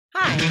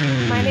Hi,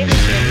 my name is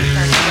Sandy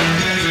Sherman,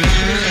 and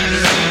this is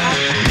Sandy's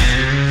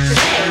podcast.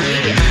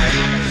 Today, we are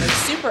having a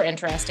super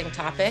interesting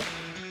topic,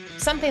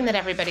 something that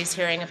everybody's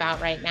hearing about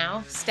right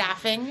now,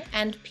 staffing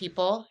and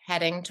people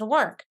heading to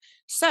work.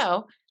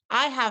 So,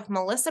 I have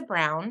Melissa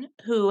Brown,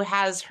 who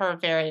has her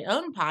very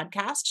own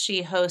podcast.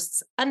 She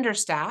hosts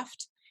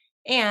Understaffed,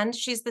 and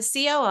she's the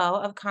COO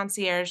of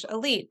Concierge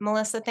Elite.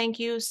 Melissa, thank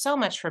you so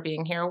much for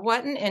being here.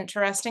 What an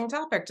interesting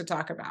topic to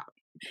talk about.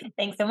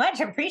 Thanks so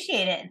much. I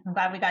appreciate it. I'm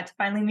glad we got to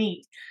finally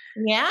meet.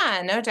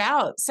 Yeah, no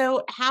doubt.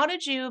 So, how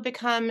did you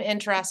become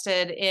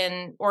interested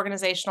in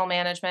organizational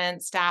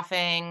management,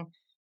 staffing?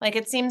 Like,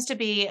 it seems to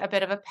be a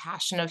bit of a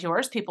passion of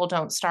yours. People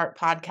don't start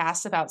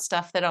podcasts about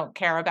stuff they don't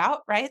care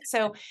about, right?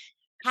 So,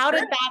 how did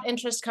Sure. that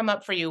interest come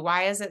up for you?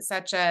 Why is it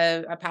such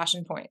a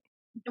passion point?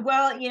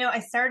 Well, I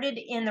started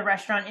in the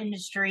restaurant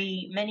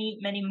industry many,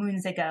 many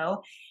moons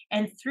ago.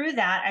 And through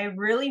that, I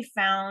really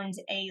found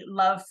a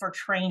love for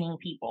training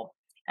people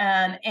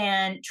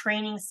and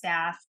training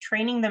staff,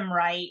 training them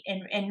right,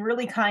 and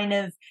really kind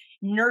of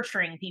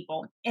nurturing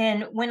people.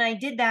 And when I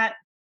did that,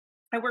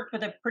 I worked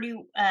with a pretty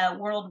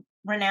world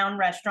renowned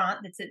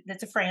restaurant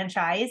that's a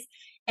franchise,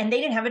 and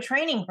they didn't have a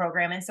training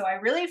program. And so I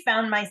really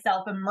found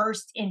myself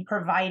immersed in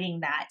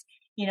providing that.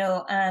 You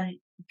know, um,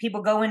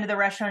 People go into the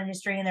restaurant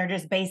industry and they're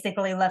just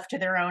basically left to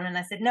their own. And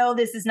I said, no,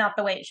 this is not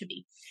the way it should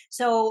be.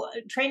 So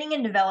training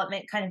and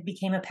development kind of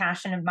became a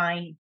passion of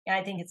mine.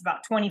 I think it's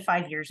about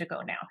 25 years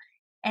ago now.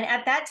 And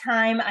at that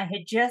time, I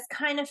had just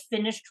kind of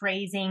finished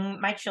raising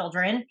my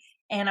children.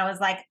 And I was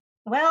like,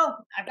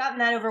 well, I've gotten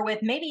that over with.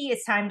 Maybe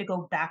it's time to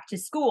go back to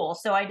school.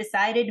 So I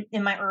decided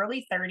in my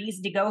early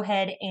 30s to go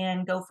ahead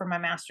and go for my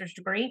master's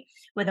degree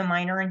with a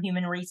minor in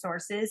human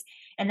resources.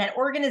 And that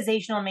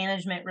organizational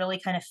management really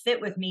kind of fit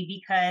with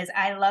me because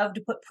I love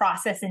to put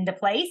process into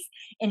place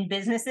in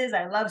businesses.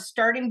 I love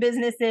starting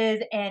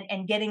businesses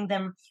and getting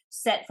them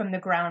set from the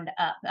ground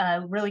up,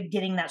 really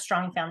getting that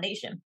strong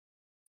foundation.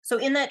 So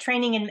in that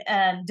training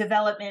and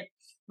development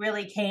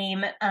really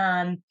came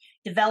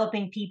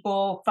developing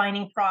people,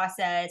 finding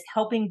process,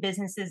 helping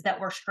businesses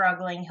that were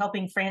struggling,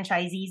 helping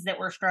franchisees that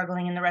were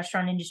struggling in the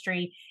restaurant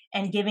industry,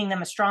 and giving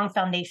them a strong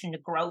foundation to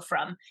grow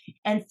from.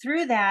 And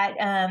through that,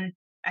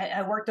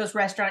 I worked those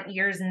restaurant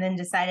years and then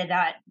decided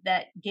that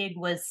that gig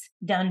was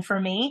done for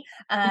me.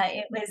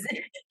 It was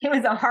it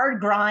was a hard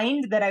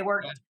grind that I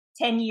worked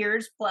 10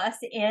 years plus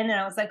in, and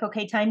I was like,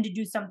 okay, time to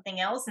do something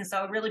else. And so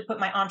I really put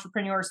my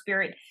entrepreneur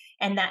spirit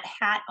and that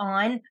hat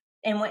on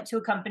and went to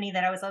a company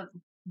that I was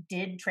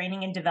did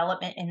training and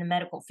development in the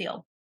medical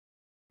field,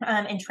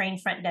 and trained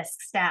front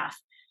desk staff.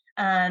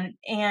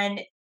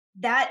 And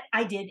that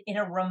I did in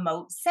a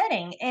remote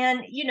setting.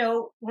 And,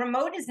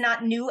 remote is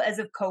not new as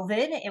of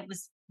COVID. It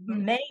was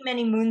many,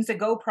 many moons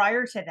ago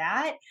prior to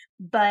that.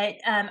 But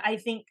I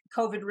think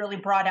COVID really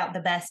brought out the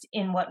best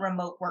in what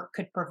remote work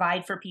could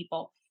provide for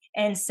people.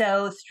 And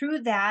so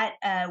through that,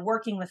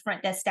 working with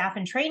front desk staff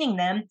and training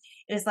them,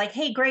 it was like,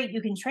 hey, great,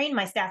 you can train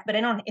my staff, but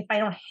if I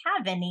don't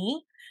have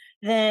any,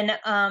 then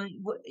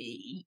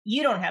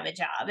you don't have a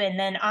job, and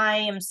then I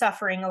am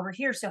suffering over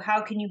here. So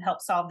how can you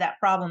help solve that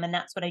problem? And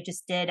that's what I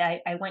just did.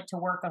 I went to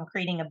work on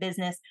creating a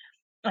business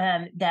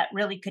that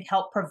really could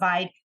help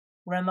provide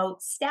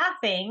remote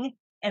staffing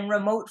and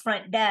remote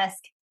front desk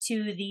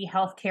to the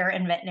healthcare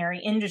and veterinary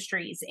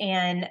industries.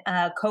 And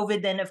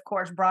COVID then, of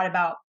course, brought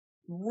about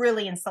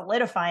really in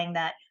solidifying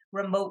that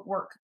remote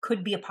work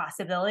could be a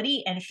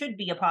possibility and should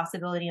be a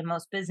possibility in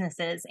most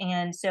businesses.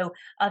 And so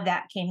of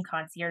that came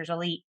Concierge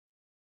Elite.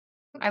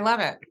 I love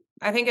it.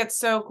 I think it's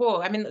so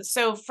cool. I mean,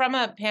 so from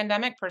a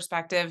pandemic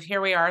perspective,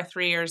 here we are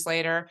 3 years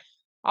later.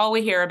 All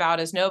we hear about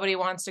is nobody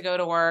wants to go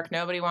to work,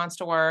 nobody wants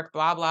to work,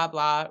 blah, blah,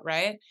 blah,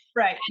 right?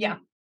 Right. And Yeah.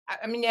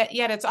 I mean,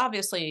 yet it's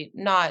obviously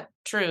not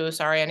true.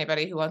 Sorry,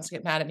 anybody who wants to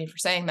get mad at me for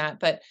saying that.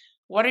 But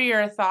what are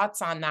your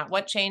thoughts on that?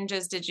 What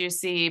changes did you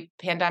see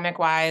pandemic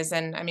wise?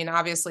 And I mean,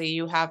 obviously,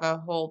 you have a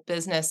whole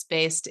business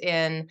based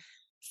in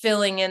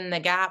filling in the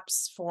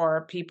gaps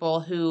for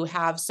people who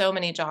have so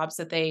many jobs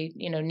that they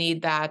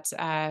need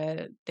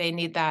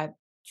that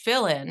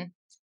fill in.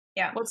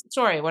 Yeah. What's the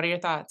story? What are your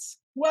thoughts?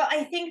 Well,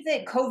 I think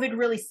that COVID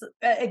really,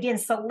 again,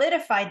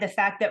 solidified the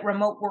fact that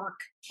remote work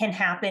can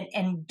happen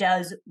and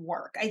does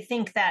work. I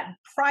think that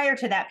prior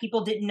to that,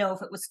 people didn't know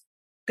if it was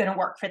going to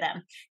work for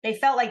them. They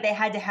felt like they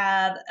had to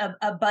have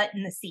a butt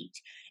in the seat,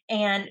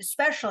 and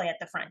especially at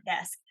the front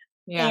desk.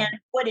 Yeah. And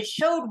what it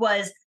showed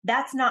was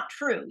that's not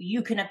true.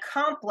 You can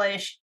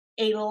accomplish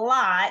a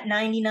lot,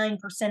 99%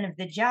 of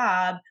the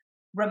job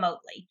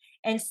remotely.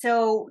 And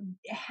so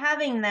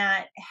having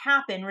that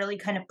happen really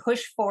kind of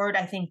pushed forward,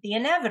 I think, the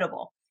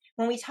inevitable.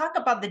 When we talk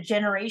about the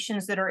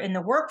generations that are in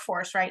the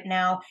workforce right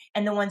now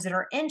and the ones that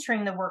are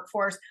entering the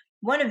workforce,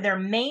 one of their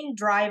main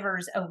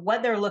drivers of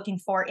what they're looking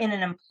for in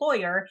an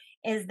employer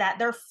is that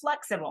they're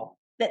flexible,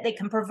 that they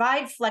can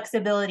provide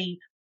flexibility.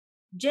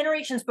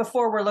 Generations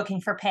before were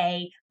looking for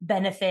pay,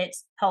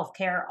 benefits,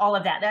 healthcare, all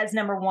of that. That's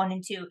number one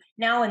and two.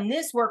 Now in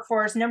this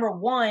workforce, number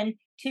one,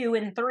 two,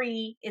 and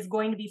three is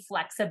going to be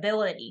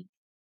flexibility.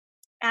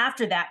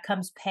 After that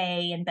comes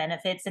pay and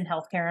benefits and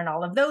healthcare and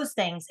all of those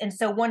things. And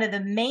so one of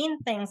the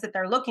main things that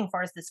they're looking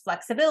for is this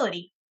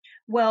flexibility.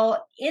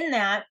 Well, in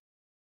that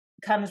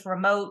comes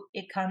remote,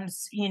 it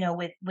comes,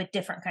 with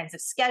different kinds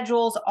of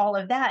schedules, all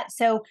of that.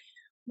 So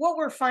what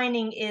we're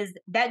finding is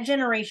that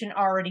generation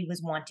already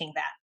was wanting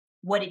that.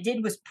 What it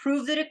did was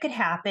prove that it could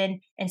happen.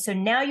 And so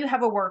now you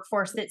have a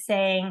workforce that's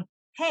saying,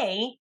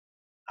 hey,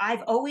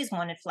 I've always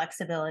wanted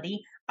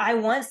flexibility. I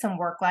want some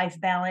work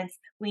life balance.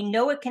 We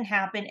know it can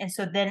happen. And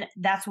so then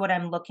that's what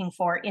I'm looking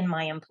for in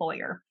my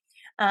employer.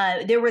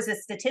 There was a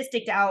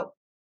statistic out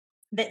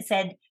that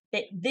said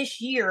that this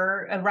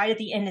year, right at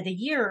the end of the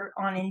year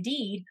on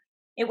Indeed,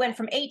 it went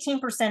from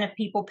 18% of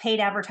people paid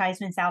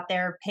advertisements out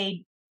there,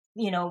 paid,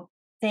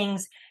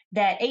 things,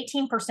 that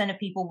 18% of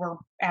people were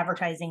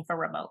advertising for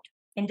remote.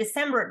 In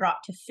December, it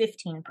dropped to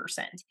 15%.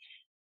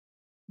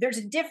 There's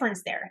a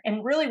difference there.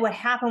 And really what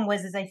happened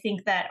is I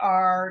think that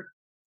our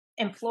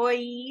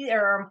employees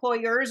or our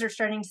employers are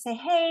starting to say,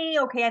 hey,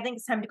 okay, I think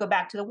it's time to go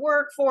back to the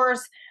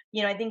workforce.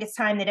 I think it's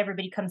time that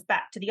everybody comes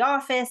back to the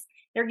office.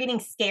 They're getting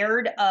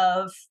scared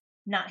of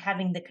not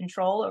having the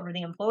control over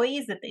the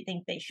employees that they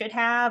think they should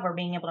have, or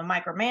being able to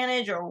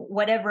micromanage, or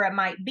whatever it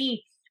might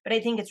be. But I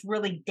think it's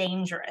really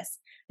dangerous.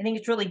 I think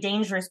it's really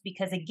dangerous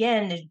because,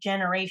 again, this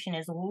generation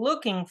is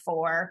looking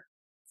for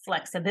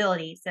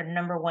flexibility. It's their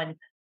number one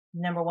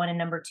and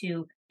number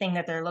two thing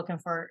that they're looking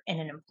for in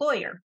an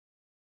employer.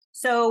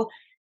 So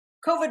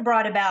COVID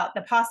brought about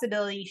the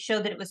possibility,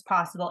 showed that it was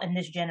possible, and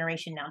this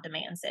generation now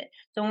demands it.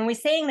 So when we're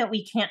saying that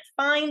we can't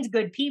find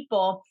good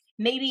people,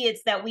 maybe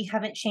it's that we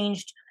haven't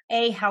changed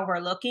A, how we're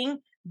looking,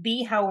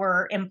 B, how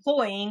we're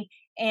employing,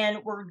 and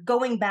we're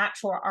going back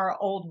to our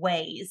old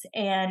ways.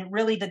 And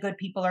really the good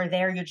people are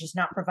there. You're just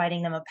not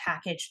providing them a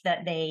package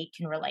that they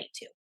can relate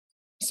to.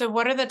 So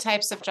what are the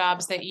types of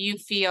jobs that you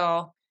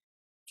feel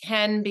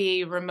can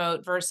be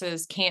remote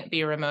versus can't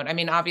be remote? I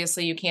mean,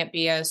 obviously you can't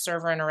be a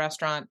server in a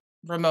restaurant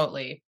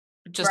remotely,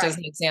 just as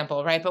an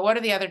example, right? But what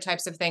are the other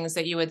types of things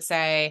that you would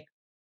say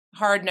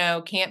hard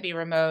no, can't be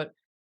remote?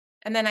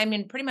 And then, I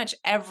mean, pretty much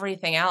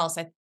everything else,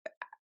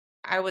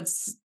 I would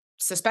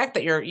suspect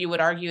that you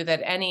would argue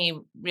that any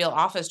real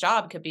office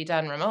job could be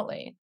done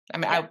remotely. I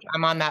mean,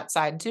 I'm on that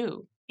side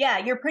too. Yeah,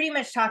 you're pretty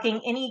much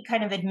talking any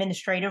kind of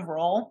administrative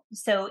role.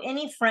 So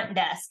any front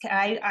desk.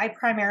 I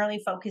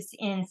primarily focus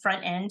in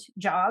front end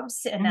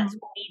jobs, and that's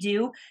what we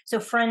do. So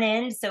front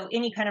end, so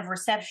any kind of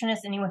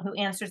receptionist, anyone who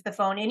answers the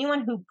phone,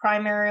 anyone who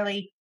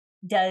primarily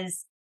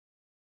does,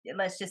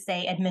 let's just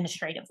say,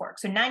 administrative work.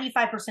 So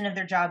 95% of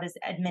their job is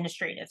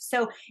administrative.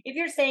 So if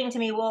you're saying to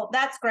me, well,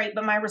 that's great,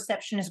 but my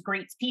receptionist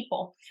greets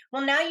people.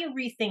 Well, now you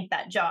rethink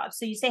that job.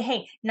 So you say,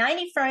 hey,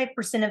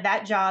 95% of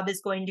that job is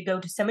going to go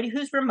to somebody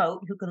who's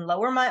remote, who can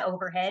lower my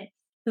overhead,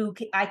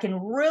 I can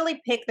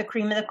really pick the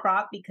cream of the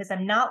crop because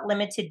I'm not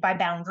limited by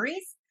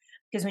boundaries.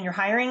 Because when you're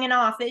hiring an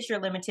office, you're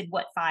limited,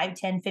 5,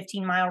 10,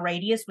 15-mile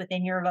radius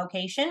within your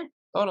location.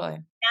 Totally.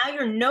 Now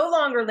you're no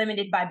longer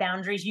limited by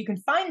boundaries. You can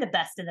find the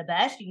best of the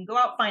best. You can go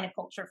out, find a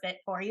culture fit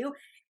for you.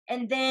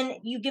 And then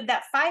you give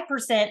that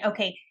 5%.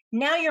 Okay,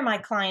 now you're my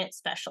client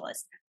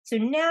specialist. So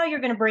now you're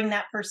going to bring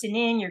that person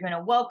in. You're going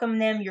to welcome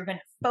them. You're going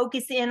to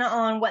focus in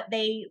on what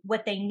they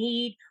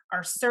need,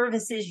 our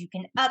services. You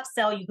can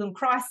upsell, you can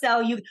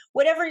cross-sell,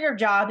 whatever your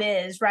job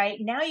is, right?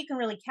 Now you can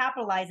really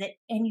capitalize it,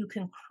 and you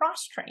can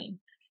cross-train.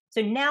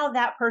 So now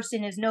that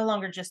person is no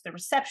longer just the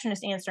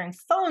receptionist answering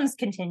phones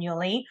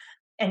continually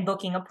and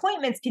booking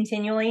appointments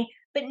continually,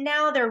 but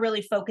now they're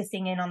really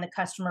focusing in on the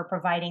customer,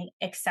 providing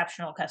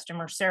exceptional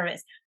customer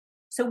service.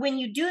 So when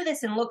you do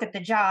this and look at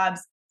the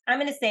jobs, I'm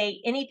going to say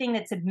anything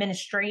that's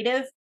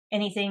administrative,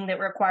 anything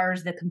that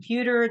requires the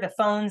computer, the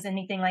phones,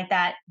 anything like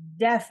that,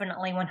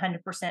 definitely 100%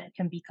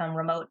 can become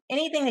remote.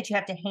 Anything that you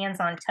have to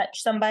hands-on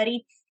touch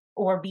somebody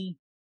or be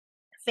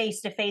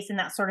face-to-face and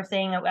that sort of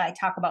thing. I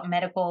talk about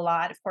medical a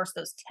lot. Of course,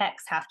 those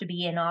techs have to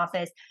be in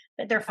office,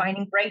 but they're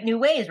finding great new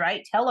ways,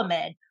 right?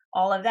 Telemed,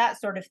 all of that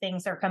sort of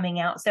things are coming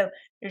out. So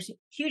there's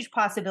huge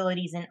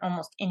possibilities in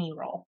almost any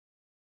role.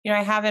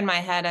 I have in my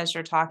head, as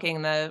you're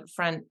talking, the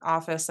front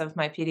office of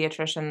my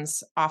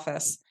pediatrician's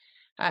office,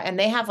 and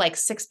they have like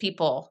 6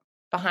 people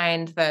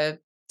behind the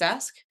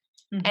desk.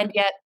 Mm-hmm. And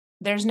yet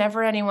there's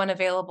never anyone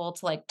available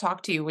to like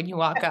talk to you when you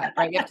walk up,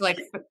 right? You have to like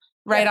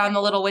write on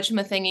the little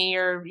whatchamathingy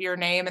your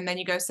name, and then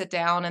you go sit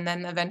down, and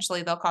then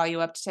eventually they'll call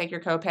you up to take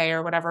your copay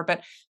or whatever.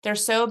 But they're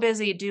so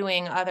busy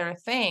doing other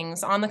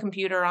things on the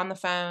computer, on the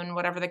phone,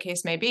 whatever the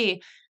case may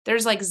be.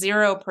 There's like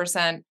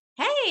 0%,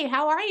 hey,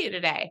 how are you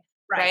today?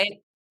 Right?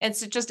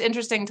 It's just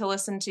interesting to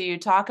listen to you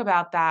talk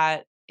about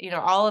that.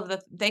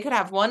 They could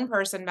have one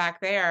person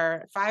back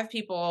there, 5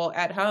 people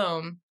at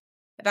home.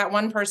 That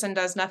one person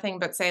does nothing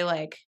but say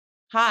like,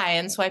 hi,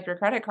 and swipe your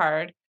credit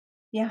card.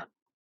 Yeah.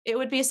 It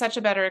would be such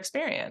a better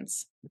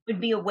experience. It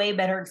would be a way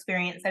better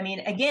experience. I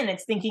mean, again,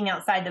 it's thinking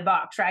outside the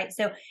box, right?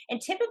 So,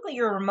 and typically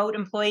your remote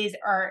employees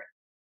are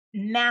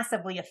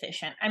massively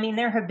efficient. I mean,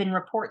 there have been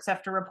reports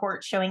after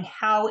reports showing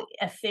how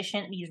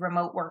efficient these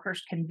remote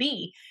workers can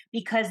be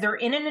because they're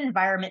in an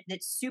environment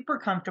that's super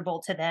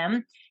comfortable to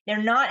them.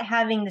 They're not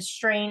having the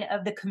strain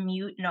of the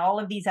commute and all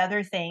of these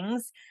other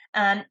things.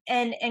 And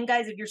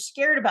guys, if you're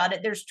scared about it,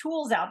 there's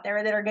tools out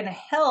there that are going to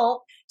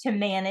help to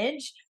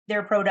manage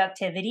their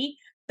productivity,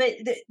 but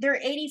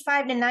they're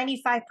 85 to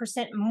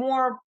 95%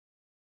 more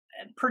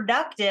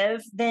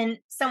productive than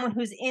someone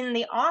who's in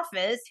the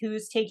office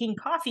who's taking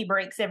coffee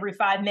breaks every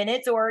 5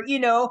 minutes, or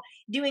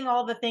doing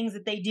all the things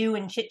that they do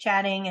and chit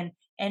chatting,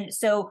 and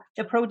so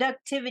the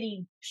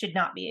productivity should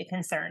not be a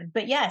concern.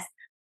 But yes,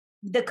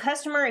 the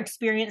customer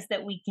experience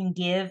that we can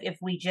give if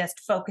we just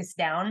focus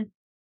down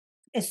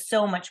is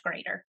so much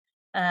greater,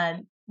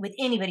 with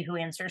anybody who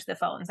answers the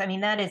phones. I mean,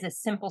 that is a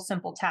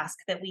simple task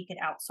that we could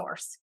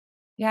outsource.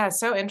 Yeah,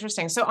 so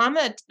interesting. So on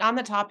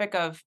the topic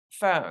of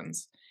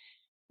phones,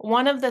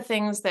 one of the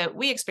things that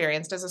we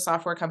experienced as a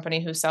software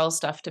company who sells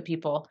stuff to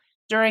people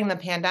during the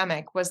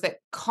pandemic was that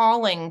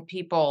calling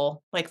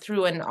people like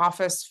through an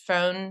office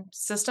phone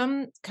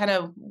system kind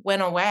of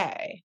went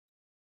away,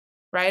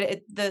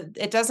 right?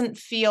 It doesn't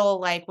feel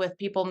like with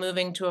people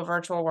moving to a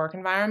virtual work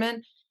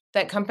environment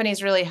that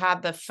companies really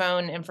had the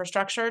phone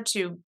infrastructure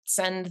to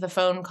send the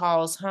phone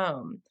calls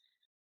home.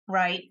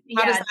 Right.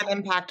 How does Yeah. that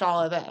impact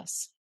all of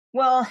this?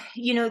 Well,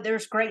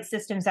 there's great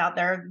systems out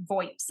there,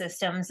 VoIP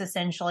systems,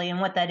 essentially. And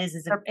what that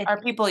is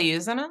Are people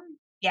using them?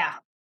 yeah,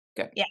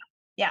 Good. yeah,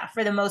 yeah.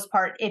 For the most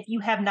part, if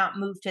you have not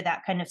moved to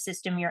that kind of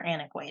system, you're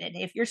antiquated.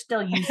 If you're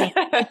still using,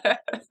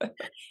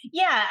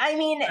 yeah, I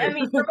mean,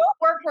 remote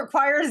work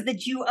requires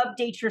that you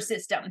update your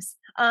systems.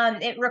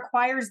 It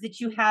requires that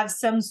you have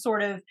some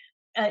sort of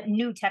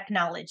new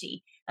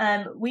technology.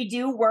 We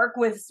do work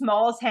with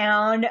small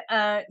town,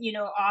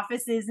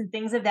 offices and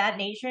things of that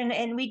nature,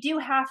 and we do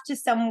have to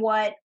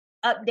somewhat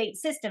update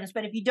systems.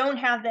 But if you don't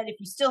have that, if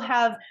you still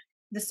have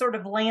the sort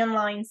of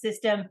landline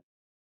system,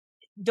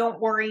 don't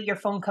worry, your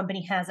phone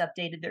company has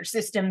updated their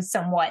systems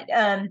somewhat.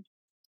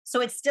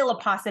 So it's still a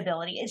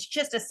possibility. It's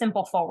just a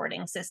simple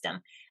forwarding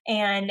system.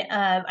 And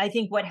I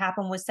think what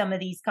happened was some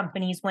of these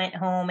companies went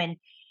home and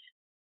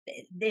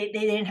they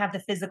didn't have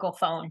the physical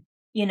phone,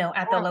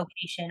 at the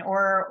location,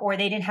 or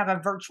they didn't have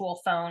a virtual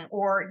phone,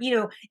 or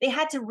they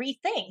had to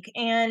rethink.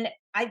 And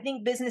I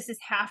think businesses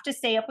have to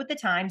stay up with the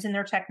times and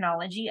their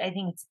technology. I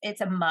think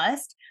it's a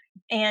must,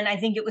 and I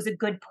think it was a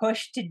good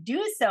push to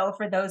do so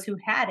for those who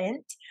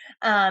hadn't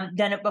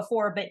done it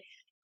before. But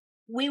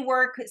we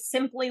work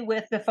simply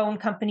with the phone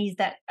companies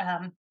that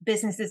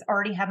businesses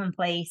already have in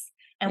place,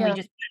 and we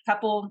just put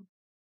a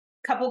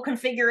couple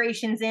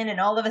configurations in, and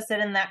all of a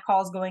sudden that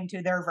call's going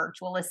to their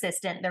virtual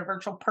assistant, their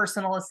virtual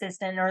personal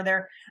assistant, or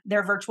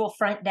their virtual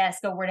front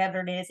desk, or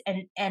whatever it is,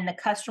 and the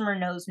customer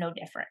knows no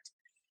different.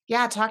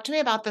 Yeah, talk to me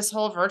about this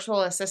whole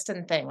virtual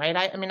assistant thing,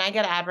 right? I mean, I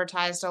get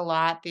advertised a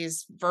lot,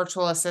 these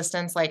virtual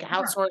assistants, like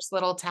outsource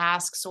little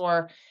tasks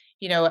or,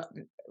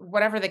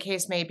 whatever the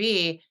case may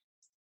be.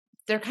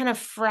 They're kind of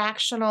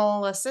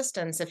fractional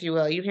assistants, if you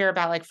will. You hear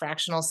about like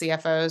fractional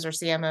CFOs or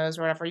CMOs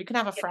or whatever. You can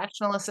have a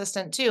fractional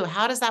assistant too.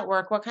 How does that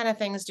work? What kind of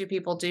things do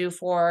people do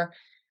for,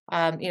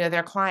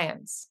 their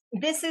clients?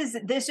 This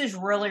is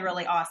really,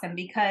 really awesome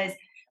because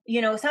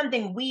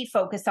something we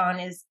focus on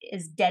is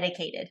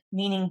dedicated,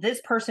 meaning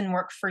this person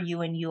works for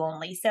you and you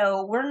only.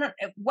 So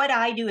what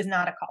I do is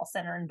not a call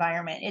center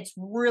environment. It's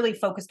really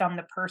focused on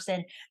the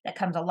person. That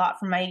comes a lot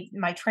from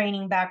my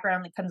training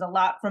background. That comes a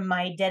lot from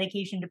my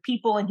dedication to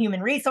people and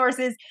human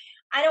resources.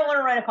 I don't want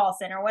to run a call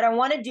center. What I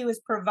want to do is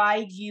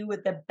provide you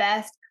with the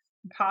best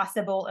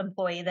possible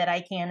employee that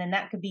I can. And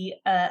that could be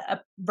a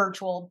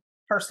virtual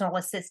personal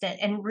assistant.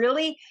 And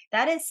really,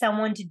 that is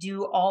someone to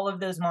do all of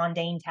those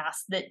mundane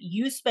tasks that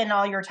you spend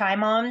all your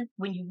time on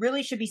when you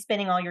really should be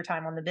spending all your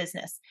time on the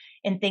business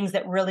and things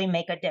that really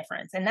make a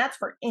difference. And that's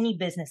for any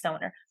business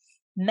owner,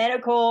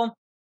 medical,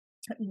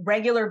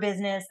 regular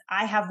business.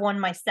 I have one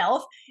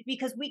myself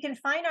because we can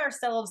find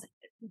ourselves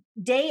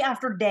day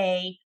after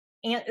day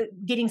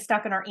getting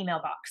stuck in our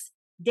email box.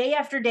 Day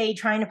after day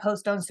trying to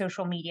post on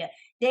social media.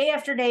 Day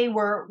after day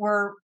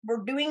we're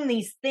doing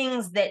these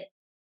things that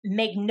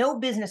make no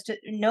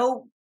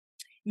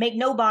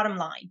bottom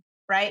line,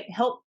 right? Do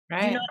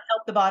not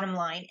help the bottom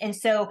line. And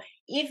so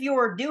if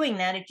you're doing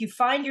that, if you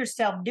find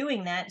yourself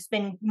doing that,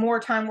 spend more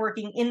time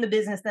working in the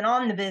business than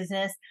on the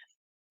business,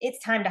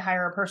 it's time to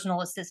hire a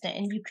personal assistant.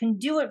 And you can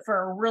do it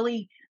for a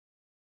really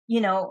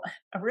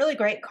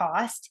great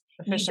cost.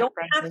 You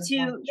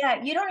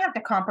don't have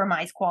to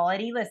compromise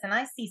quality. Listen,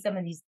 I see some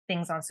of these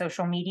things on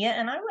social media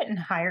and I wouldn't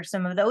hire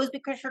some of those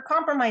because you're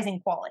compromising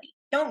quality.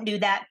 Don't do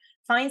that.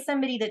 Find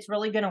somebody that's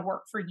really going to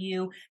work for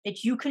you,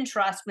 that you can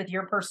trust with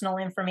your personal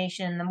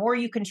information. The more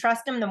you can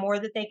trust them, the more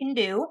that they can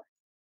do.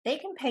 They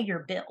can pay your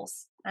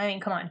bills. I mean,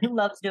 come on, who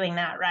loves doing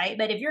that, right?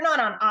 But if you're not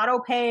on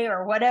auto pay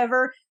or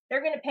whatever,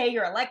 they're going to pay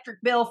your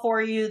electric bill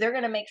for you. They're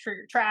going to make sure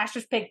your trash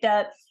is picked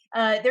up.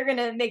 They're going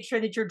to make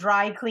sure that your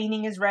dry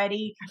cleaning is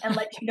ready and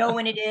let you know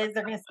when it is.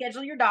 They're going to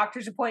schedule your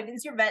doctor's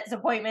appointments, your vet's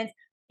appointments.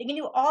 They can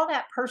do all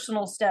that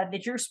personal stuff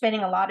that you're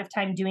spending a lot of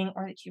time doing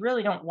or that you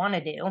really don't want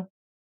to do.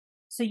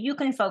 so you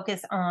can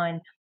focus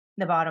on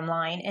the bottom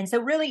line. And so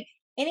really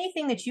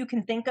anything that you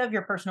can think of,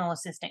 your personal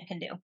assistant can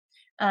do.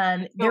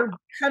 So, They're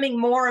coming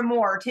more and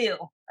more too.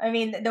 I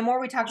mean, the more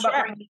we talk about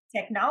sure. bringing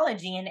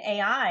technology and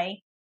AI,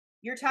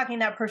 you're talking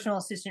that personal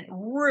assistant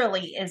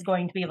really is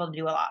going to be able to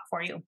do a lot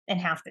for you in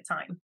half the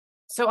time.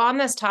 So on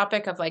this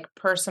topic of like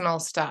personal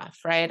stuff,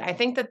 right? I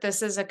think that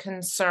this is a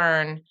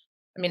concern.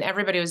 I mean,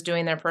 everybody was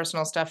doing their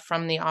personal stuff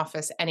from the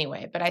office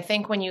anyway, but I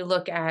think when you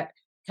look at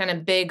kind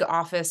of big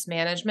office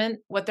management,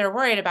 what they're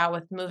worried about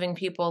with moving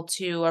people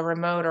to a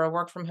remote or a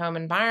work from home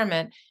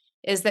environment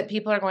is that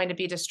people are going to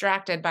be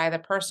distracted by the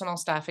personal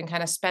stuff and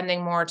kind of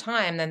spending more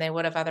time than they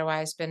would have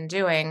otherwise been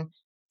doing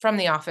from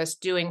the office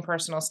doing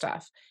personal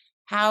stuff.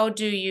 How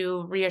do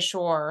you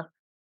reassure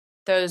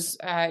those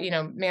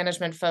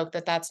management folk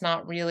that that's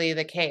not really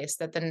the case,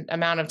 that the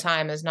amount of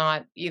time is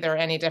not either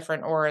any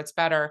different or it's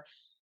better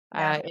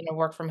Yeah. in a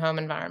work from home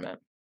environment?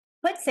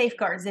 Put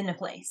safeguards into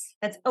place.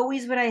 That's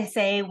always what I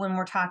say when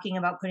we're talking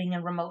about putting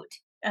a remote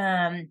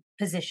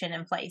position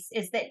in place,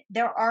 is that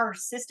there are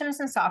systems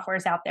and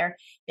softwares out there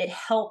that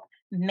help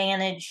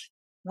manage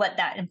what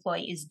that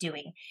employee is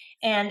doing.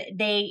 And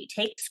they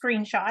take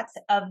screenshots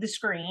of the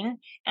screen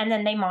and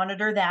then they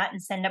monitor that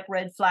and send up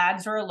red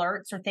flags or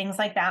alerts or things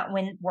like that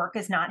when work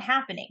is not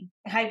happening.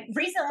 I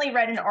recently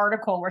read an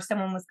article where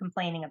someone was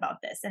complaining about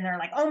this and they're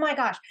like, oh my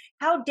gosh,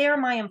 how dare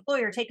my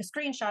employer take a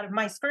screenshot of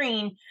my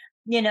screen,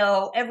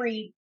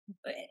 every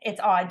it's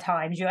odd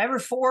times, every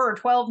 4 or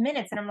 12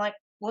 minutes. And I'm like,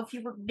 well, if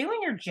you were doing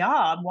your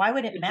job, why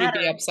would it Would you matter?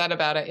 be upset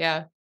about it?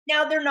 Yeah.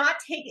 Now they're not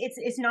taking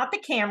it's not the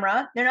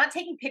camera. They're not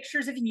taking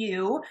pictures of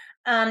you.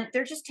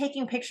 They're just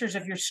taking pictures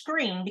of your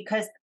screen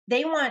because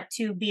they want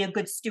to be a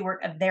good steward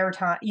of their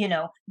time,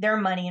 their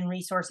money and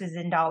resources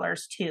and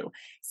dollars too.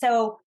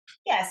 So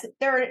yes,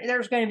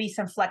 there's going to be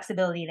some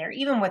flexibility there,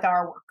 even with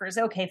our workers.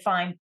 Okay,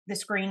 fine. The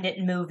screen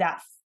didn't move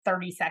that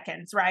 30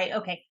 seconds, right?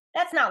 Okay.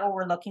 That's not what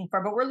we're looking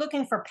for, but we're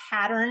looking for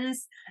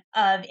patterns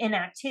of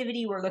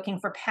inactivity. We're looking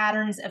for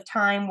patterns of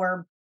time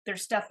where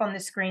there's stuff on the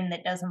screen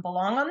that doesn't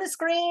belong on the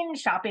screen,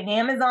 shopping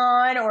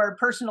Amazon or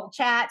personal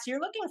chats. You're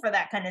looking for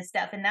that kind of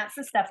stuff. And that's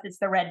the stuff that's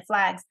the red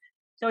flags.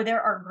 So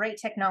there are great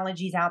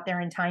technologies out there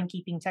and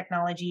timekeeping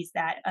technologies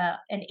that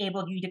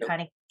enable you to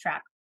kind of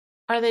track.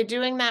 Are they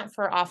doing that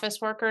for office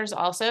workers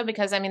also?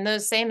 Because I mean,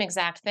 those same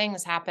exact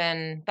things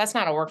happen. That's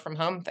not a work from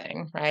home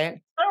thing,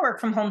 right? Not a work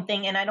from home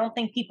thing. And I don't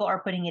think people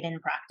are putting it in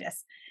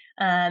practice,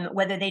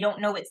 whether they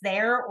don't know it's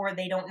there or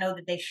they don't know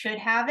that they should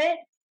have it.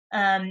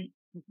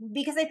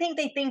 Because I think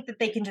they think that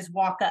they can just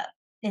walk up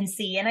and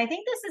see. And I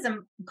think this is a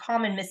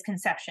common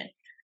misconception.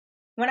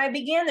 When I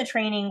began the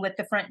training with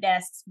the front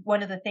desks,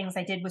 one of the things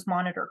I did was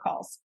monitor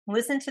calls,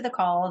 listen to the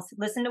calls,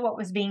 listen to what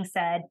was being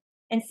said,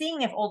 and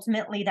seeing if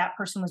ultimately that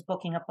person was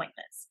booking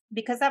appointments,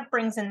 because that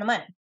brings in the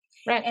money.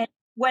 Right. And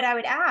what I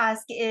would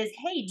ask is,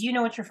 hey, do you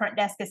know what your front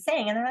desk is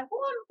saying? And they're like,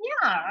 well,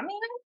 yeah, I mean,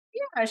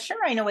 yeah, sure,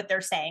 I know what they're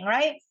saying,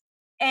 right?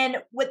 And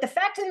what the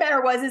fact of the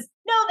matter is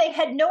no, they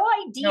had no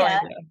No idea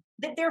idea.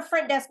 that their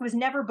front desk was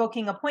never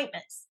booking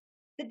appointments,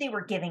 that they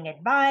were giving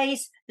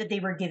advice, that they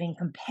were giving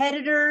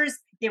competitors,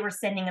 they were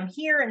sending them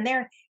here and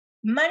there.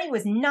 Money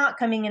was not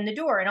coming in the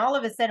door. And all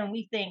of a sudden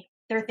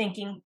they're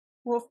thinking,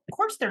 well, of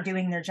course they're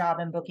doing their job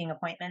and booking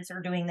appointments or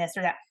doing this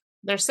or that.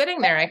 They're sitting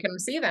there. I can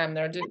see them.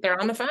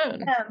 They're on the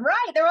phone.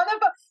 Right. They're on the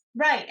phone.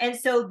 Right. And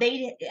so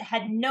they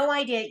had no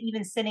idea,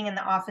 even sitting in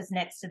the office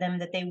next to them,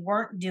 that they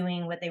weren't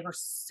doing what they were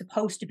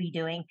supposed to be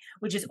doing,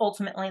 which is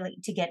ultimately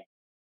to get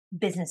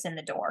business in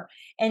the door.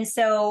 And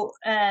so,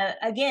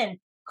 again,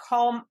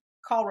 call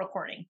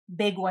recording,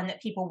 big one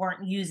that people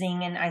weren't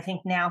using. And I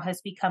think now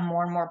has become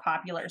more and more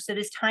popular. So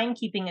this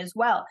timekeeping as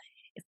well.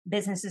 If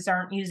businesses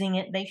aren't using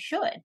it, they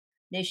should.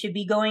 They should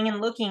be going and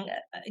looking.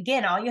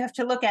 Again, all you have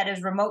to look at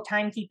is remote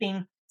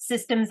timekeeping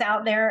systems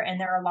out there, and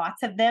there are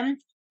lots of them.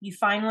 You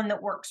find one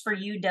that works for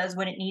you, does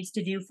what it needs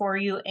to do for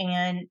you,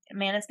 and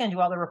man, it's going to do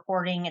all the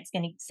reporting. It's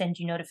going to send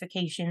you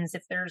notifications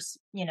if there's,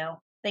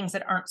 things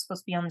that aren't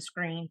supposed to be on the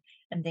screen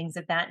and things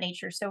of that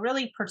nature. So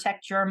really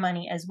protect your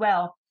money as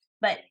well.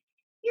 But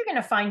you're going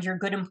to find your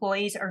good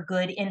employees are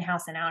good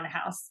in-house and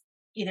out-of-house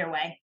either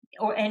way,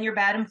 and your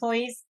bad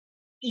employees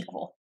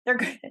equal. They're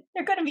good.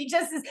 They're going to be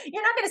just as,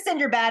 you're not going to send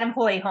your bad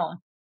employee home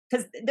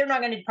because they're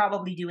not going to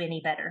probably do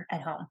any better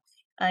at home.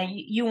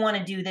 You want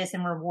to do this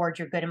and reward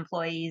your good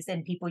employees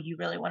and people you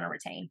really want to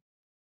retain.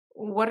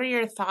 What are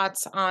your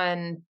thoughts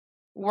on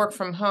work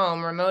from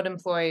home, remote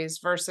employees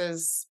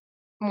versus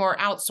more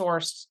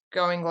outsourced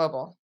going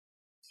global?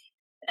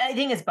 I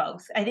think it's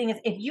both. I think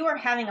if you are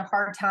having a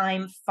hard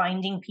time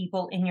finding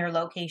people in your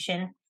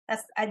location,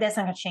 that's not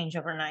going to change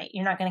overnight.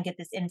 You're not going to get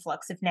this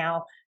influx of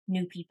now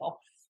new people.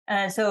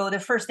 So the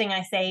first thing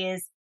I say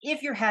is,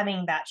 if you're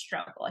having that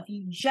struggle, if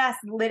you just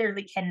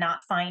literally cannot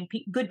find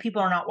good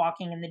people are not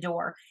walking in the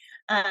door,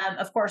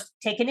 of course,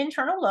 take an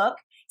internal look.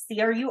 See,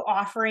 are you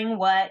offering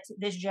what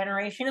this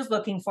generation is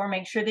looking for?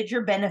 Make sure that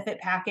your benefit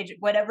package,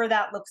 whatever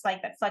that looks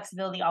like, that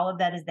flexibility, all of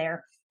that is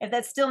there. If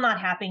that's still not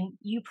happening,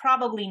 you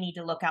probably need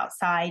to look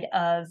outside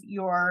of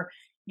your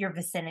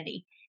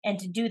vicinity And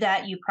to do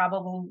that, you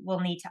probably will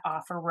need to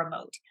offer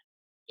remote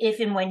if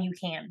and when you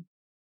can.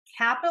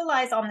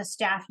 Capitalize on the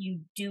staff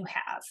you do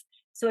have.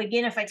 So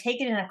again, if I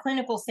take it in a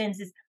clinical sense,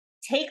 is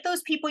take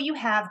those people you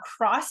have,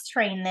 cross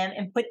train them,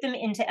 and put them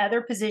into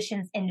other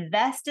positions,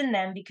 invest in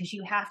them, because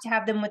you have to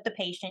have them with the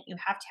patient. You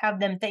have to have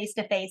them face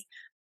to face.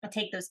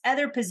 Take those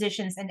other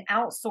positions and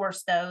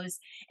outsource those,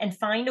 and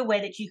find a way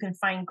that you can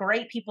find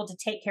great people to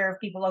take care of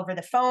people over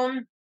the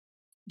phone,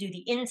 do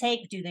the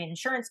intake, do the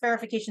insurance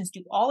verifications,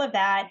 do all of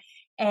that,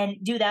 and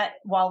do that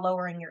while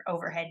lowering your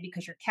overhead,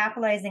 because you're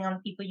capitalizing on the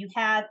people you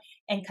have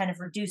and kind of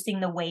reducing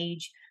the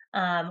wage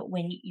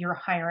when you're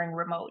hiring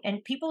remote.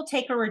 And people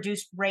take a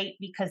reduced rate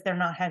because they're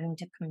not having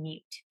to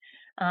commute.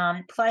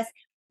 Plus,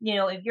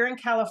 if you're in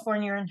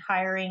California and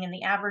hiring and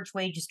the average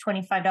wage is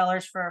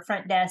 $25 for a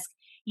front desk,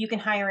 you can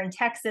hire in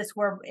Texas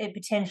where it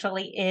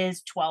potentially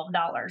is $12.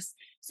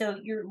 So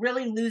you're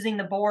really losing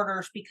the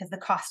borders because the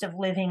cost of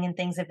living and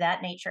things of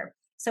that nature.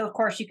 So of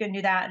course you can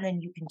do that, and then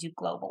you can do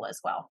global as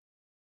well.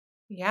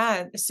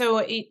 Yeah.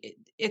 So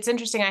it's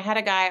interesting. I had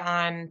a guy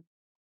on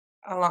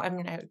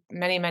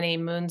many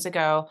moons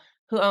ago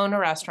who owned a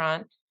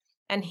restaurant,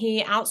 and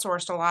he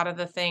outsourced a lot of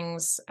the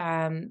things,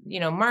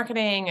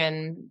 marketing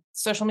and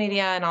social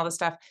media and all this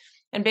stuff.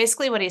 And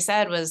basically what he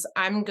said was,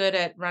 I'm good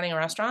at running a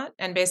restaurant,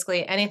 and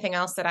basically anything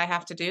else that I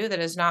have to do that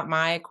is not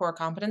my core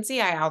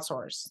competency, I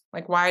outsource.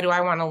 Like, why do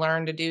I want to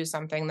learn to do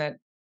something that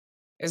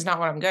is not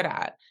what I'm good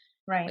at?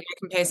 Right. Like, I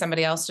can pay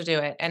somebody else to do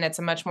it. And it's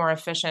a much more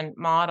efficient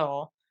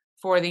model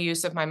for the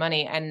use of my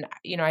money. And,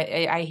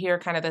 I hear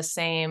kind of the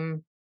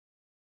same,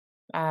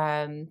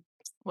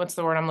 what's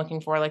the word I'm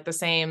looking for? Like the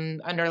same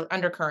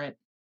undercurrent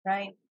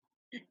Right.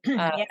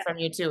 Yeah. From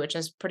you too, which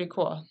is pretty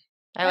cool.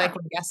 I like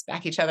when guests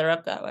back each other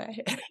up that way.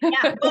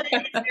 Yeah, well,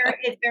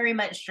 it's very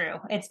much true.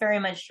 It's very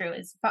much true.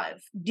 It's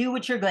do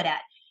what you're good at.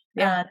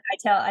 Yeah.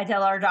 I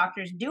tell our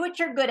doctors, do what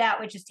you're good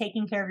at, which is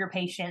taking care of your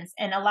patients,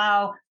 and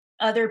allow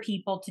other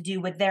people to do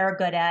what they're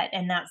good at.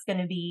 And that's going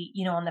to be,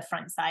 on the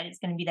front side, it's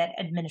going to be that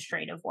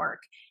administrative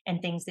work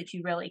and things that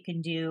you really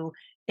can do.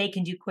 They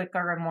can do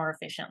quicker and more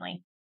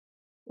efficiently.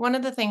 One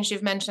of the things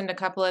you've mentioned a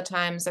couple of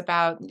times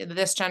about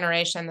this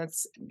generation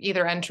that's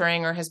either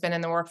entering or has been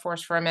in the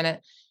workforce for a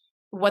minute,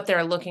 what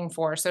they're looking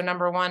for. So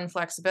number one,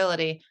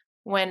 flexibility.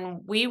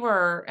 When we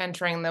were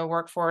entering the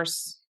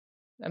workforce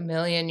a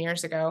million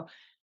years ago,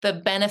 the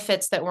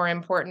benefits that were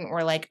important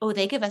were like, oh,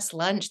 they give us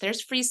lunch.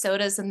 There's free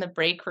sodas in the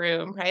break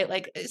room, right?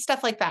 Like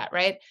stuff like that,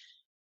 right?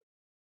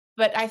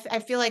 But I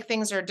feel like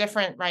things are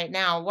different right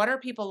now. What are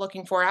people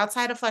looking for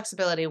outside of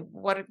flexibility?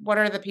 What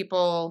are the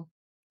people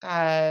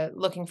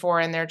looking for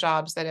in their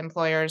jobs that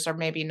employers are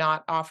maybe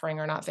not offering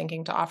or not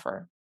thinking to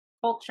offer?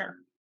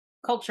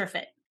 Culture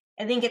fit.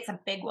 I think it's a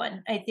big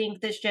one. I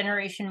think this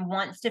generation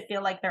wants to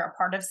feel like they're a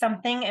part of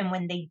something. And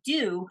when they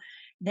do,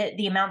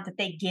 the amount that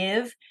they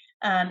give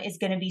is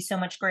going to be so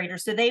much greater.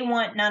 So they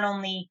want not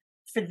only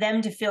for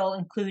them to feel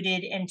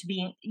included and to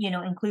be,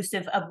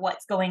 inclusive of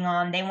what's going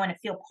on. They want to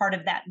feel part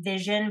of that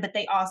vision, but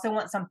they also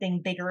want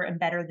something bigger and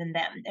better than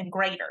them and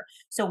greater.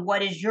 So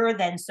what is your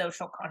then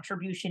social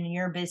contribution in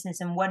your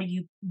business, and what are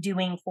you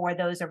doing for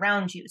those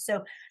around you?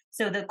 So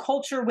the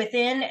culture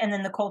within, and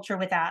then the culture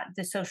without,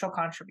 the social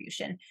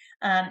contribution.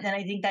 And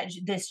I think that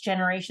this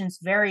generation's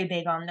very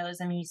big on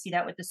those. I mean, you see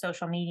that with the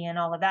social media and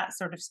all of that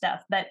sort of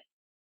stuff. But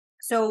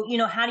so,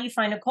 how do you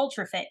find a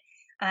culture fit?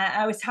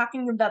 I was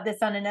talking about this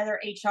on another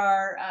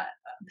HR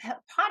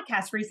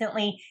podcast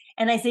recently,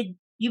 and I said,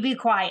 you be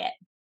quiet.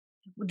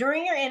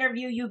 During your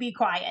interview, you be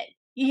quiet.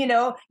 You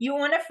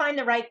want to find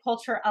the right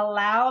culture.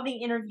 Allow the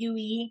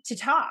interviewee to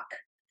talk.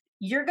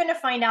 You're going to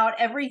find out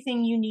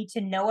everything you need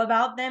to know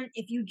about them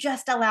if you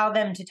just allow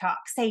them to talk.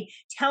 Say,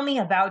 tell me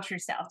about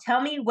yourself.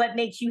 Tell me what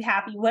makes you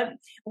happy.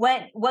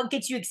 What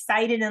gets you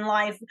excited in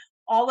life?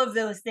 All of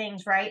those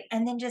things, right?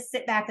 And then just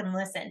sit back and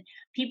listen.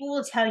 People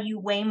will tell you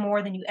way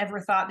more than you ever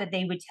thought that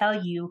they would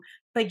tell you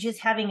by just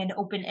having an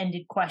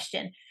open-ended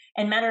question.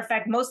 And matter of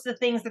fact, most of the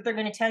things that they're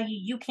going to tell you,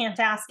 you can't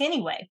ask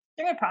anyway.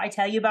 They're going to probably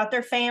tell you about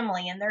their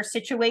family and their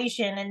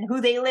situation and who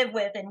they live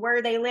with and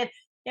where they live.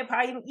 They're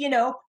probably,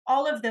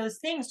 all of those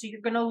things. So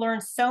you're going to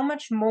learn so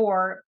much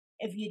more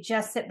if you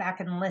just sit back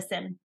and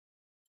listen.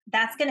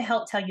 That's going to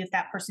help tell you if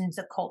that person's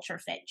a culture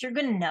fit. You're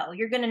going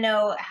to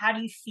know how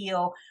do you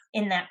feel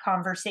in that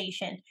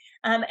conversation.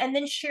 And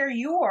then share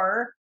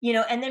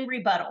and then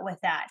rebuttal with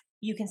that.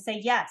 You can say,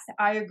 yes,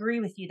 I agree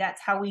with you. That's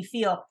how we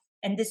feel.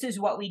 And this is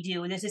what we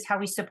do. This is how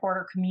we support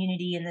our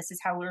community. And this is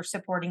how we're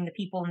supporting the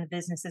people and the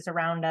businesses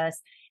around us,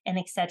 and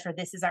et cetera.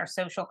 This is our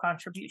social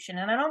contribution.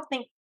 And I don't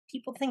think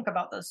people think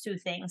about those two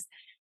things,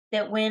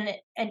 that when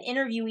an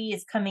interviewee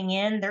is coming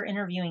in, they're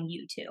interviewing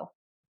you too.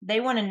 They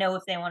want to know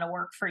if they want to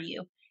work for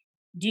you.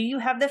 Do you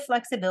have the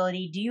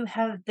flexibility? Do you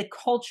have the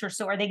culture?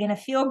 So are they going to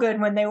feel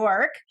good when they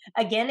work?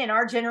 Again, in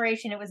our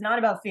generation, it was not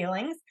about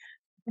feelings,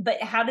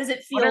 but how does it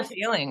feel? What are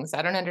feelings?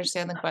 I don't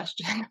understand the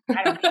question.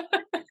 I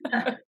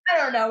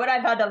don't know, but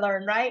I've had to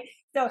learn, right?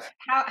 So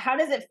how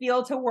does it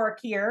feel to work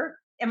here?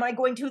 Am I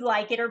going to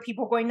like it? Are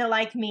people going to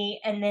like me?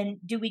 And then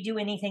do we do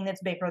anything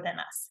that's bigger than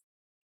us?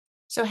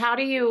 So how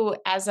do you,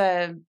 as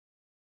a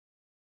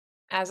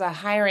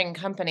hiring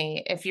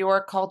company, if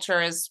your culture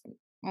is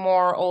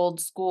more old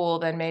school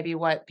than maybe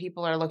what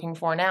people are looking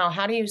for now,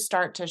 how do you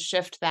start to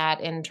shift that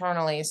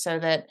internally so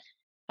that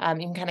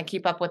you can kind of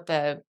keep up with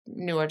the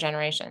newer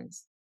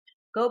generations?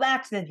 Go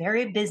back to the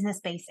very business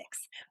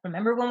basics.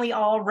 Remember when we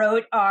all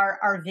wrote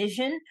our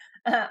vision,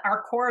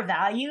 our core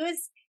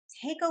values?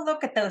 Take a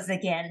look at those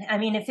again. I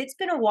mean, if it's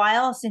been a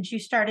while since you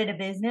started a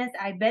business,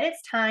 I bet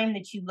it's time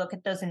that you look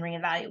at those and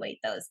reevaluate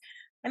those.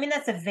 I mean,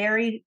 that's a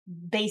very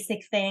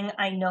basic thing.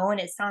 I know, and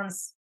it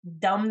sounds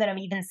dumb that I'm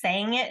even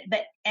saying it,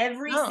 but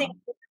Oh,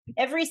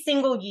 every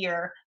single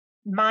year,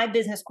 my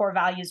business core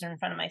values are in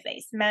front of my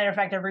face. Matter of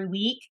fact, every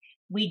week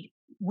we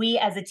we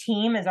as a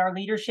team, as our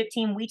leadership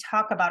team, we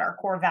talk about our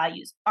core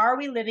values. Are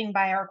we living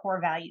by our core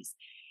values?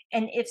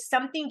 And if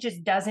something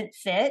just doesn't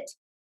fit,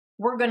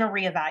 we're going to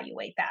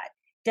reevaluate that.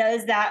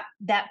 Does that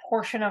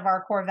portion of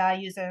our core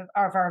values of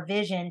our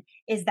vision,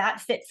 is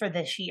that fit for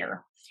this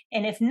year?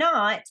 And if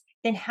not,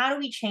 then how do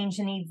we change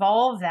and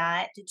evolve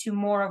that to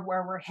more of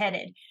where we're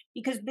headed?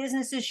 Because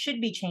businesses should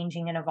be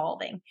changing and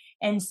evolving.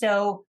 And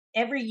so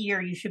every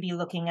year you should be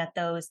looking at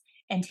those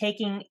and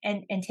taking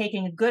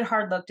a good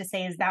hard look to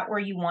say, is that where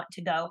you want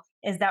to go?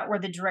 Is that where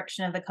the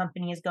direction of the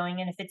company is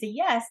going? And if it's a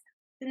yes,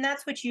 then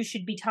that's what you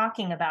should be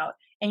talking about.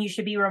 And you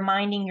should be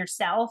reminding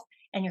yourself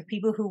and your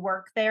people who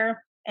work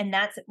there. And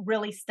that's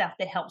really stuff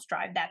that helps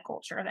drive that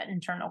culture, that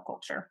internal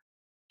culture.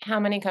 how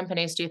many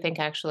companies do you think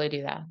actually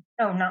do that?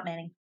 Oh, not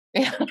many.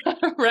 Yeah,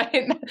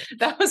 right.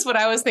 That was what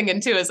I was thinking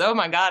too, is, oh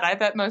my God, I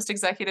bet most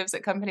executives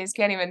at companies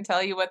can't even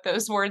tell you what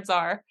those words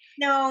are.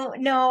 No,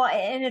 no,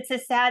 and it's a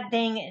sad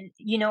thing. And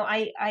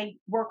I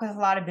work with a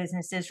lot of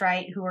businesses,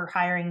 right, who are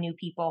hiring new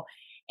people,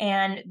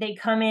 and they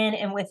come in,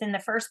 and within the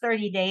first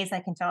 30 days,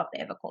 I can tell if they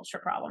have a culture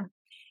problem.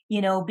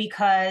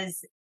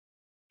 Because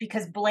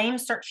blame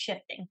starts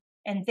shifting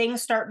and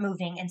things start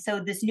moving, and so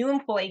this new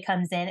employee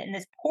comes in, and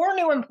this poor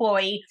new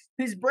employee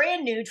who's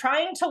brand new,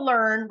 trying to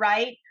learn,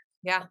 right,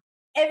 Yeah.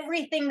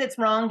 everything that's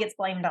wrong gets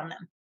blamed on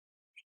them.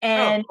 Oh,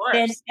 of And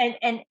then course.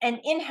 and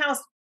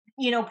in-house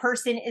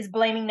person is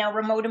blaming now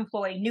remote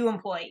employee, new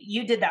employee,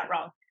 you did that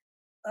wrong.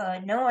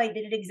 No, I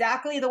did it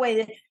exactly the way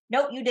that,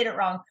 nope, you did it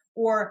wrong.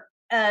 Or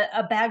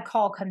a bad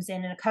call comes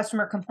in and a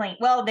customer complaint,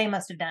 well, they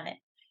must have done it.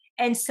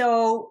 And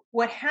so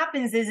what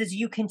happens is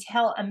you can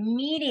tell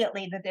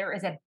immediately that there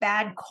is a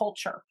bad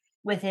culture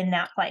within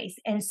that place.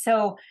 And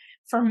so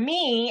for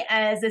me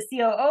as a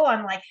COO,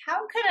 I'm like, how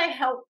can I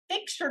help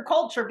fix your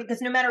culture?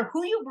 Because no matter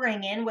who you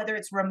bring in, whether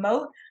it's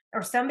remote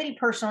or somebody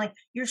personally,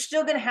 you're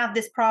still going to have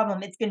this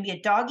problem. It's going to be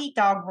a dog eat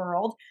dog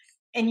world,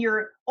 and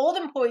your old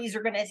employees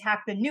are going to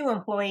attack the new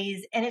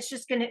employees, and it's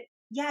just going to,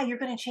 yeah, you're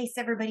going to chase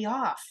everybody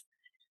off.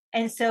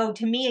 And so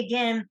to me,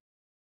 again,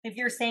 if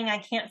you're saying I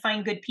can't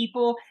find good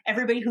people,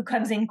 everybody who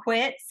comes in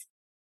quits,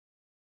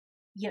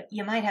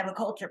 you might have a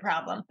culture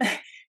problem.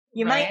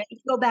 You might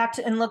Right. go back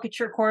to and look at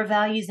your core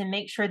values and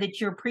make sure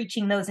that you're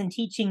preaching those and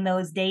teaching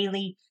those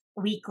daily,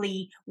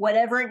 weekly,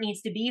 whatever it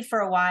needs to be for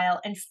a while,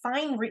 and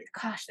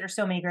gosh, there's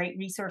so many great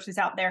resources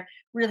out there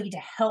really to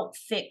help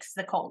fix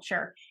the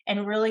culture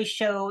and really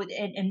show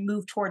and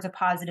move towards a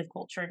positive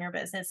culture in your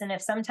business. And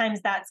if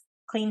sometimes that's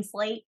clean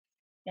slate,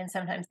 then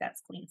sometimes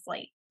that's clean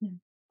slate.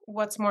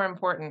 What's more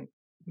important?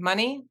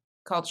 Money,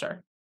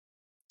 culture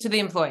to the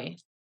employee.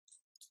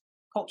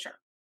 Culture.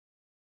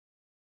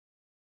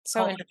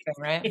 So Culture. interesting,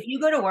 right? If you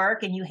go to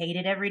work and you hate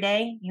it every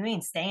day, you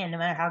ain't staying no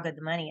matter how good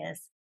the money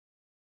is.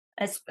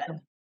 It's,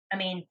 I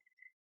mean,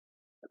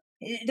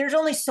 there's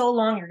only so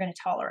long you're going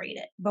to tolerate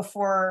it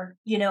before,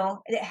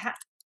 some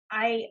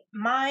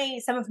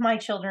of my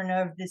children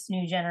are of this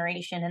new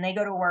generation, and they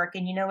go to work,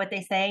 and you know what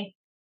they say?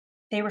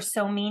 They were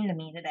so mean to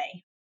me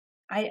today.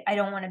 I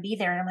don't want to be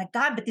there. And I'm like,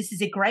 God, but this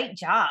is a great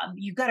job.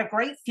 You've got a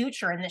great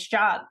future in this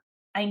job.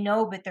 I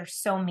know, but they're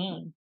so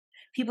mean.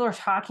 People are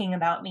talking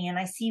about me, and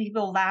I see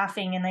people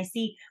laughing, and I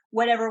see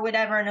whatever,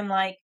 whatever. And I'm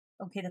like,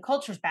 okay, the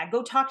culture's bad.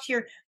 Go talk to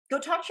your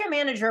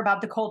manager about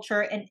the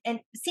culture, and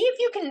see if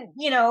you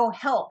can,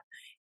 help.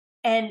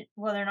 And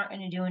well, they're not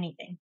going to do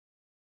anything.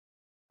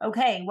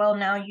 Okay, well,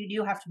 now you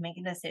do have to make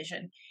a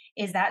decision.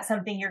 Is that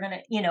something you're going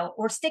to,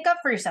 or stick up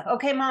for yourself?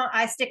 Okay, mom,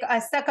 I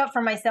stuck up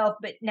for myself,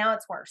 but now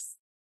it's worse.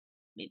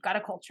 We've got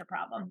a culture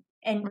problem.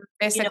 And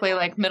Basically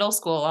like middle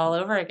school all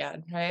over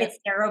again, right? it's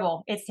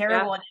terrible. It's Yeah.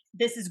 terrible. And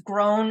this is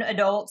grown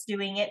adults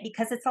doing it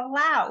because it's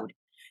allowed,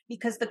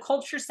 because the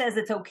culture says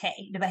it's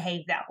okay to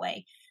behave that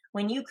way.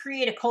 When you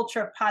create a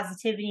culture of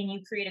positivity and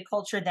you create a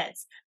culture that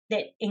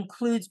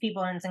includes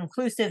people and is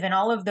inclusive and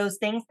all of those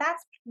things,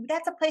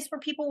 that's a place where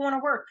people want to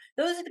work.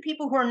 Those are the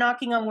people who are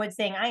knocking on wood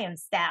saying, I am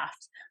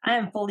staffed. I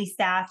am fully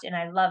staffed and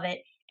I love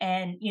it.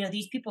 And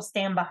these people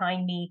stand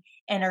behind me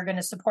and are going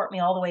to support me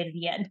all the way to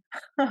the end.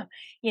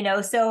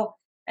 So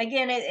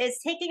again,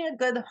 it's taking a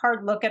good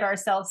hard look at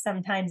ourselves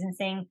sometimes and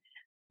saying,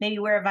 maybe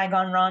where have I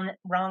gone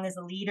wrong as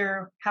a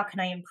leader? How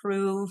can I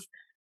improve?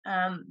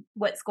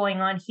 What's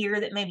going on here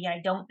that maybe I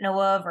don't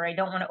know of or I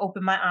don't want to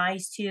open my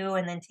eyes to,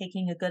 and then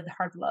taking a good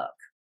hard look.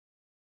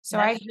 So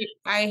And that's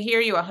I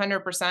hear you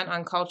 100%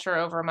 on culture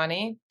over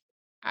money.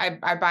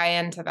 I buy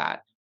into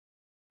that.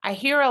 I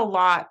hear a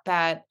lot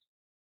that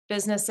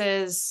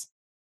businesses,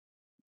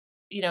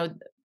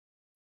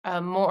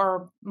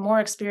 more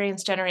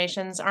experienced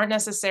generations aren't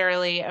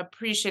necessarily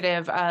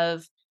appreciative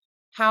of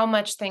how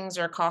much things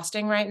are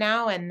costing right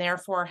now, and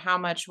therefore how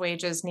much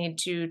wages need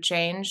to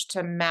change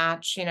to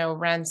match,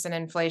 rents and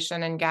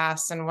inflation and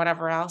gas and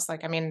whatever else.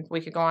 Like, I mean, we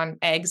could go on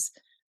eggs,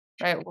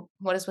 right?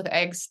 What is with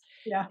eggs?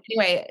 Yeah.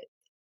 Anyway,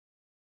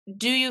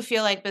 do you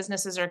feel like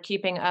businesses are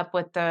keeping up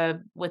with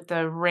the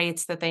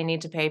rates that they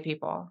need to pay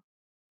people?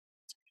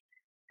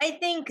 I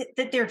think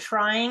that they're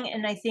trying,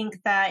 and I think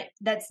that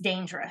that's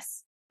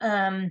dangerous.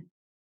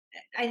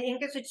 I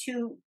think it's a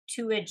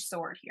two-edged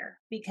sword here,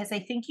 because I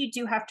think you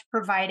do have to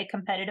provide a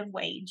competitive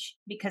wage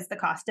because the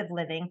cost of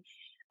living,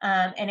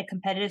 and a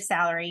competitive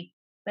salary.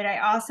 But I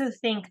also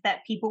think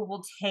that people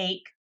will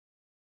take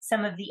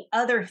some of the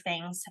other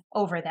things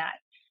over that.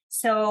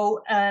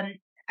 So I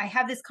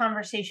have this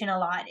conversation a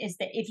lot, is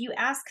that if you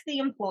ask the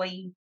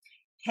employee,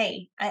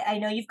 hey, I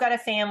know you've got a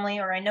family,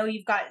 or I know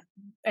you've got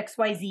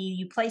XYZ,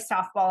 you play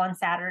softball on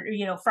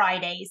Saturday,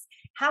 Fridays.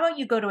 How about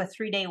you go to a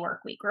 3-day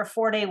work week or a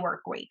 4-day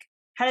work week?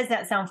 How does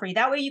that sound for you?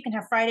 That way you can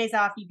have Fridays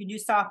off, you can do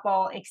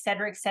softball, et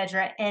cetera, et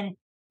cetera. And,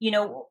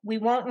 we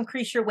won't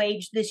increase your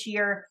wage this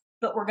year,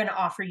 but we're going to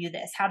offer you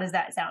this. How does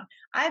that sound?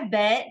 I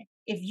bet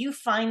if you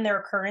find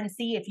their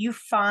currency, if you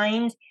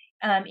find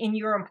in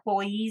your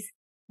employees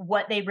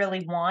what they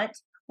really want,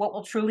 what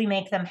will truly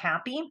make them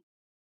happy,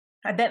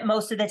 I bet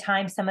most of the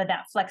time some of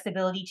that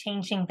flexibility,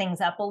 changing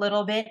things up a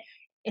little bit,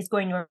 is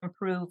going to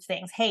improve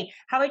things. Hey,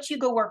 how about you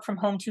go work from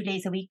home 2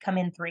 days a week, come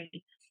in 3?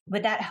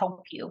 Would that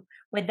help you?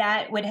 Would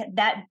that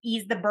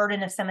ease the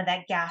burden of some of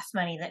that gas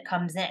money that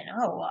comes in?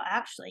 Oh, well,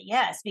 actually,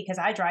 yes, because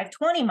I drive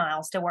 20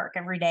 miles to work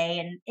every day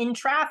and in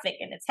traffic,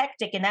 and it's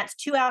hectic, and that's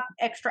 2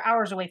 extra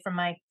hours away from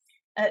my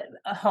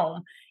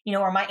home,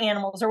 or my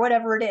animals, or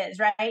whatever it is,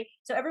 right?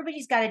 So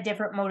everybody's got a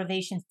different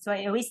motivation. So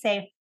I always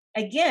say,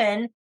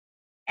 again,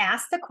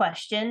 ask the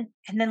question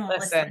and then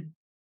listen.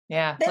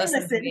 Yeah, then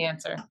listen to the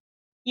answer.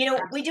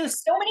 We do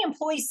so many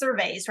employee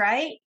surveys,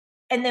 right?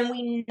 And then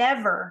we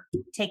never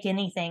take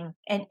anything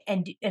and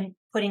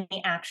put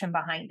any action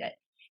behind it.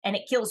 And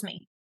it kills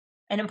me.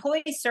 An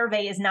employee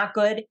survey is not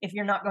good if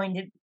you're not going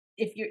to,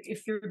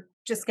 if you're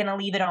just going to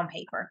leave it on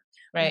paper.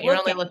 Right. You're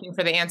only looking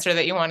for the answer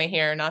that you want to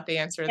hear, not the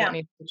answer that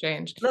needs to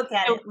change. Look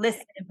at it,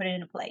 listen, and put it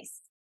into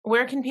place.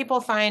 Where can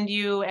people find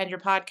you and your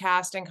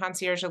podcast and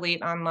Concierge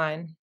Elite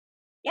online?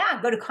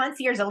 Yeah, go to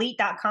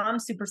conciergeelite.com.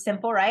 Super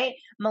simple, right?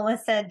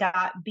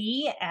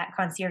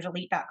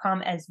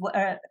 melissa.b@conciergeelite.com as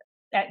well.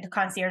 At the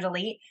Concierge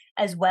Elite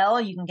as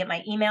well. You can get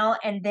my email.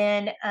 And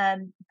then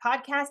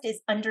podcast is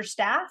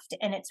Understaffed,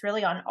 and it's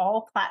really on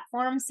all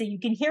platforms. So you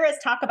can hear us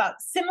talk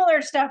about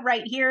similar stuff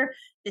right here,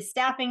 the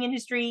staffing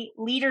industry,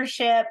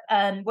 leadership,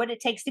 what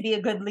it takes to be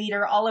a good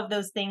leader, all of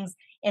those things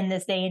in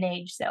this day and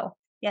age. So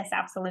yes,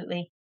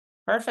 absolutely.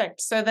 Perfect.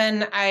 So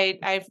then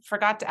I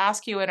forgot to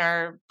ask you in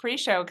our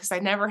pre-show, because I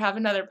never have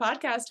another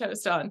podcast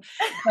host on,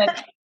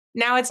 but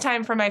now it's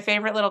time for my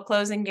favorite little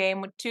closing game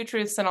with 2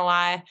 truths and a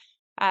lie.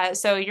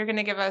 So you're going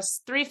to give us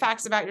 3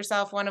 facts about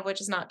yourself, one of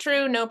which is not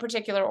true, no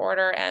particular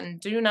order, and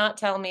do not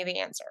tell me the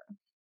answer.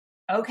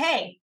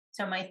 Okay.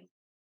 So my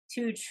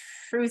 2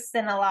 truths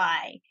and a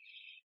lie.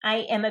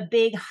 I am a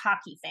big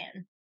hockey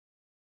fan.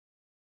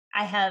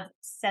 I have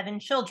 7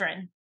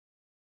 children,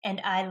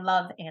 and I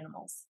love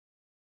animals.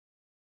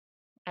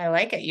 I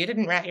like it. You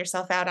didn't rat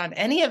yourself out on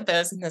any of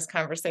those in this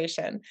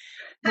conversation.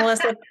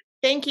 Melissa,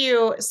 thank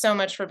you so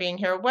much for being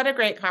here. What a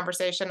great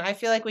conversation. I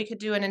feel like we could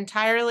do an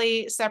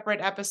entirely separate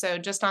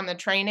episode just on the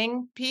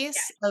training piece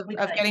of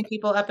getting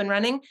people up and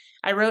running.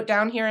 I wrote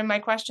down here in my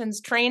questions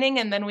training,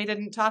 and then we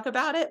didn't talk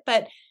about it.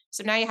 But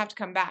so now you have to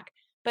come back.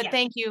 But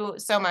thank you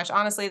so much.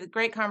 Honestly, the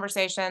great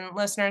conversation.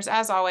 Listeners,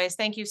 as always,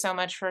 thank you so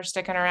much for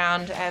sticking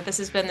around. This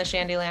has been the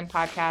Shandyland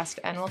Podcast,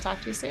 and we'll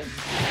talk to you soon.